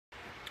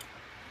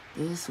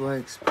This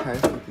works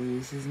perfectly.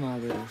 This is my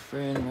little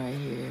friend right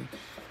here.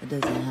 It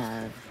doesn't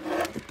have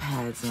the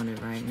pads on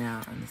it right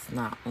now, and it's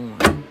not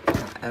on.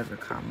 However,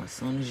 as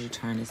soon as you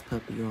turn this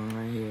puppy on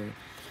right here,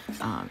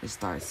 it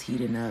starts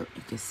heating up.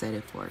 You can set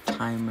it for a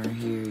timer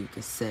here. You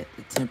can set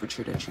the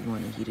temperature that you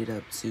want to heat it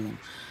up to.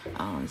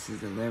 This is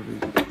the lever you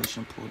can push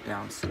and pull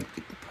down to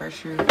get the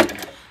pressure,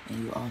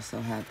 and you also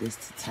have this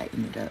to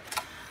tighten it up.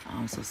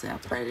 So say I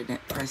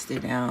pressed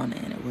it down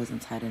and it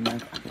wasn't tight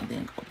enough, I can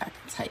then go back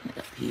and tighten it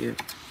up here.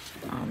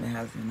 It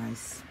has a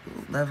nice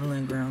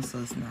leveling ground, so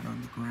it's not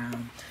on the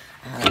ground.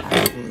 I have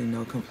absolutely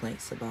no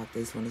complaints about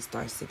this. When it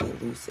starts to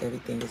get loose,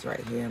 everything is right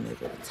here. I'm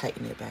able to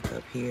tighten it back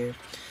up here.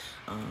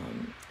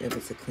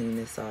 Able to clean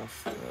this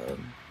off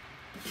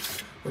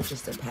with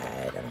just a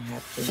pad. I don't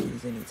have to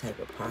use any type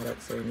of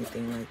products or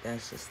anything like that.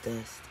 It's just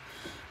dust.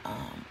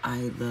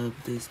 I love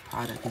this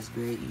product. It's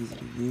very easy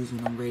to use.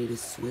 When I'm ready to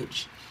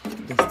switch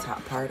this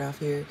top part off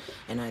here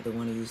and either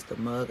want to use the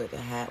mug or the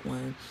hat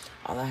one,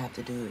 all I have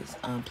to do is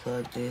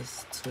unplug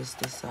this, twist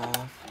this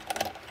off,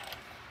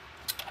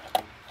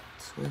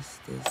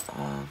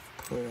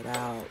 pull it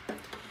out,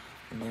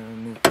 and then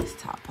remove this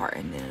top part,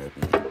 and then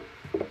it'll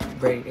be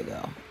ready to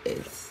go.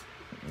 It's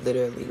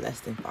literally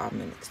less than 5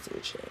 minutes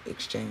to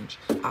exchange.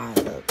 I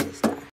love this guy.